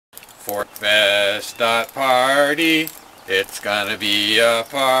For Fest.party, it's gonna be a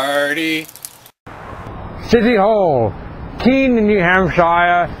party. City Hall, Keene, New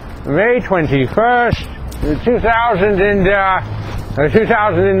Hampshire, May 21st,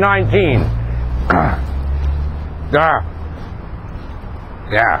 2019.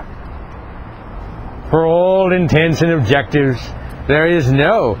 For all intents and objectives, there is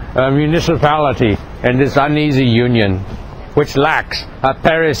no municipality in this uneasy union which lacks a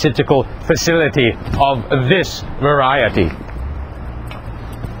parasitical facility of this variety.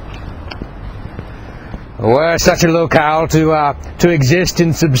 Were such a locale to exist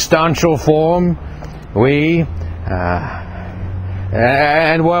in substantial form,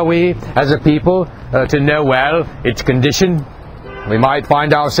 and were we as a people to know well its condition, we might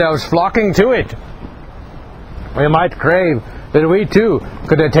find ourselves flocking to it. We might crave that we too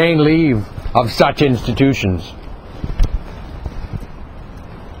could attain leave of such institutions.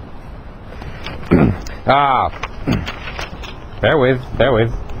 Bear with.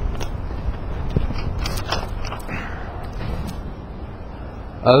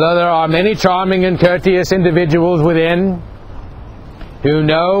 Although there are many charming and courteous individuals within who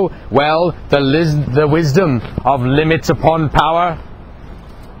know well the wisdom of limits upon power,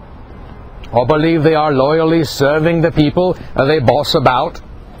 or believe they are loyally serving the people they boss about,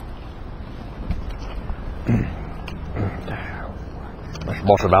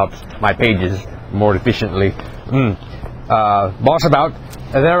 boss about my pages more efficiently. Boss about,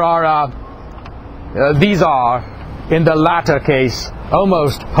 there are, these are, in the latter case,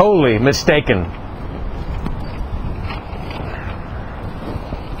 almost wholly mistaken.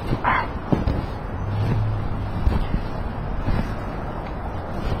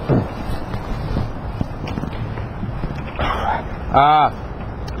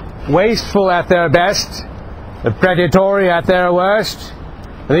 Wasteful at their best, predatory at their worst,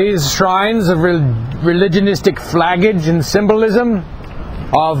 these shrines of religionistic flaggage and symbolism,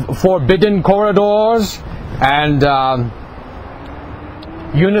 of forbidden corridors and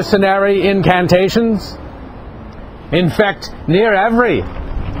unisonary incantations, infect near every,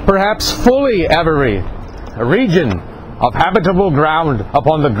 perhaps fully every, region of habitable ground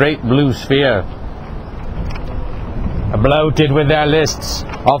upon the great blue sphere. Bloated with their lists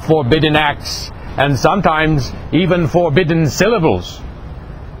of forbidden acts, and sometimes even forbidden syllables.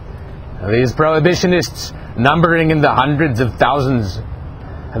 These prohibitionists, numbering in the hundreds of thousands,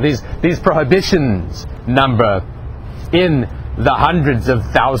 these prohibitions number in the hundreds of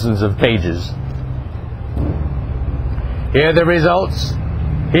thousands of pages. Here the results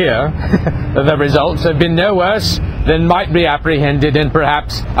have been no worse than might be apprehended in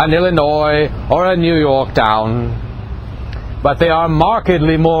perhaps an Illinois or a New York town. But they are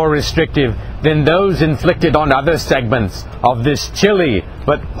markedly more restrictive than those inflicted on other segments of this chilly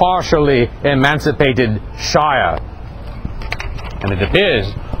but partially emancipated shire. And it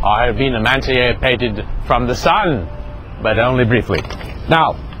appears I have been emancipated from the sun, but only briefly.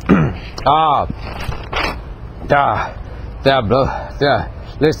 Now,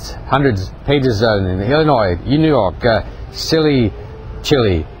 lists hundreds pages in Illinois, New York, chilly.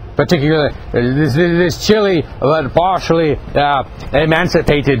 Particularly this chilly but partially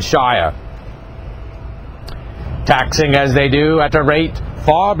emancipated shire, taxing as they do at a rate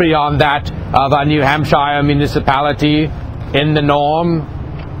far beyond that of a New Hampshire municipality in the norm,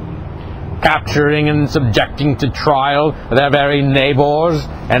 capturing and subjecting to trial their very neighbors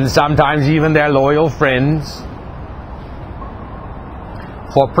and sometimes even their loyal friends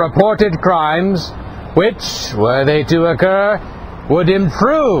for purported crimes which, were they to occur, would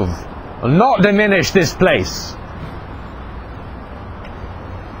improve, not diminish this place.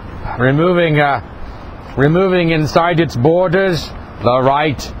 Removing inside its borders the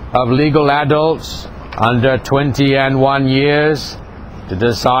right of legal adults under 21 years to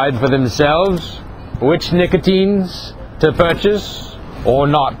decide for themselves which nicotines to purchase or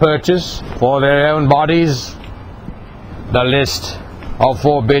not purchase for their own bodies. The list of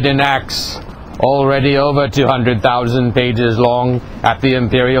forbidden acts, already over 200,000 pages long at the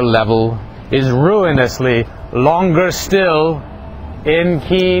imperial level, is ruinously longer still in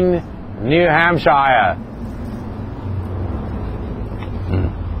Keene, New Hampshire.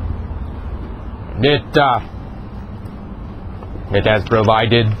 It has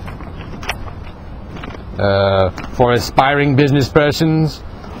provided for aspiring business persons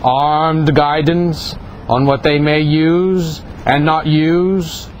armed guidance on what they may use and not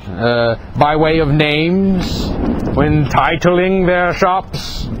use by way of names when titling their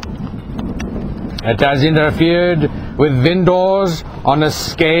shops. It has interfered with vendors on a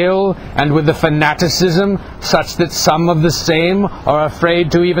scale and with the fanaticism such that some of the same are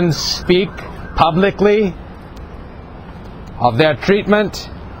afraid to even speak publicly of their treatment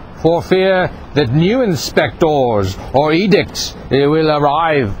for fear that new inspectors or edicts will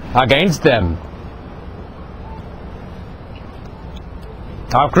arrive against them.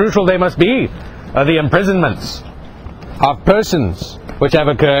 How crucial they must be, the imprisonments of persons which have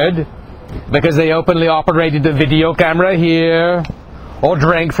occurred because they openly operated a video camera here, or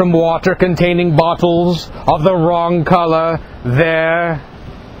drank from water containing bottles of the wrong color there.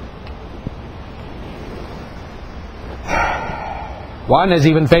 One has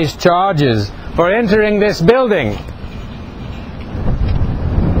even faced charges for entering this building.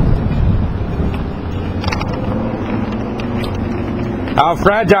 How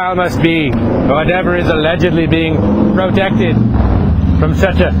fragile must be whatever is allegedly being protected from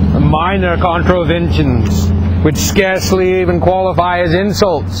such a minor contraventions, which scarcely even qualify as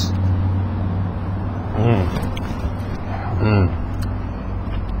insults.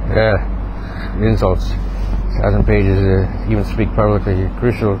 Yeah, insults. 1,000 pages, even speak publicly,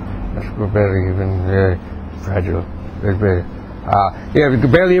 crucial, barely even fragile. Yeah, we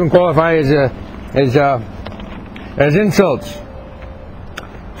could barely even qualify as insults.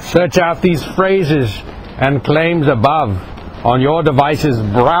 Search out these phrases and claims above on your device's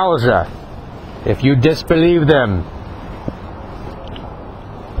browser if you disbelieve them,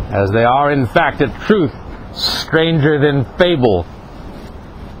 as they are in fact a truth stranger than fable.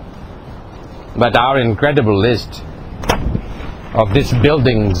 But our incredible list of this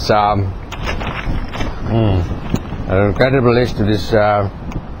building's incredible list of this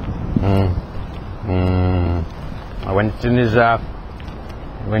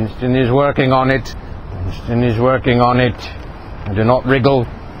Winston is working on it. Winston is working on it. Do not wriggle.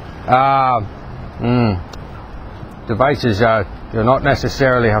 Devices do not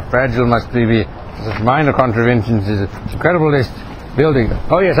necessarily how fragile must be. Minor contraventions is an incredible list. Building.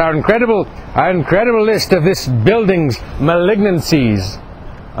 Oh yes, our incredible list of this building's malignancies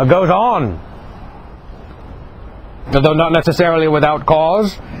goes on. Although not necessarily without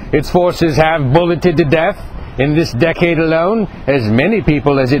cause, its forces have bulleted to death in this decade alone as many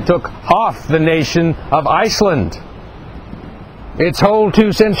people as it took half the nation of Iceland, its whole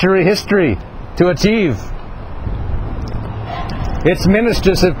 2-century history, to achieve. Its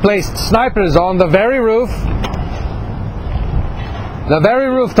ministers have placed snipers on the very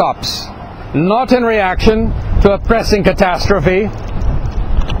rooftops, not in reaction to a pressing catastrophe,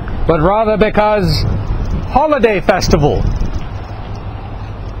 but rather because holiday festival.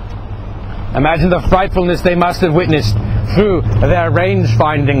 Imagine the frightfulness they must have witnessed through their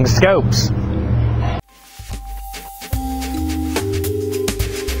range-finding scopes.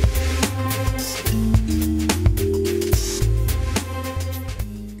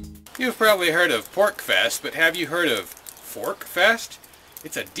 You've probably heard of Porkfest, but have you heard of Forkfest?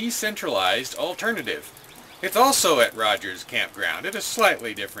 It's a decentralized alternative. It's also at Rogers Campground at a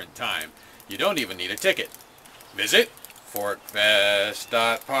slightly different time. You don't even need a ticket. Visit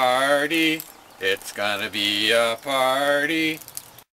forkfest.party. It's gonna be a party.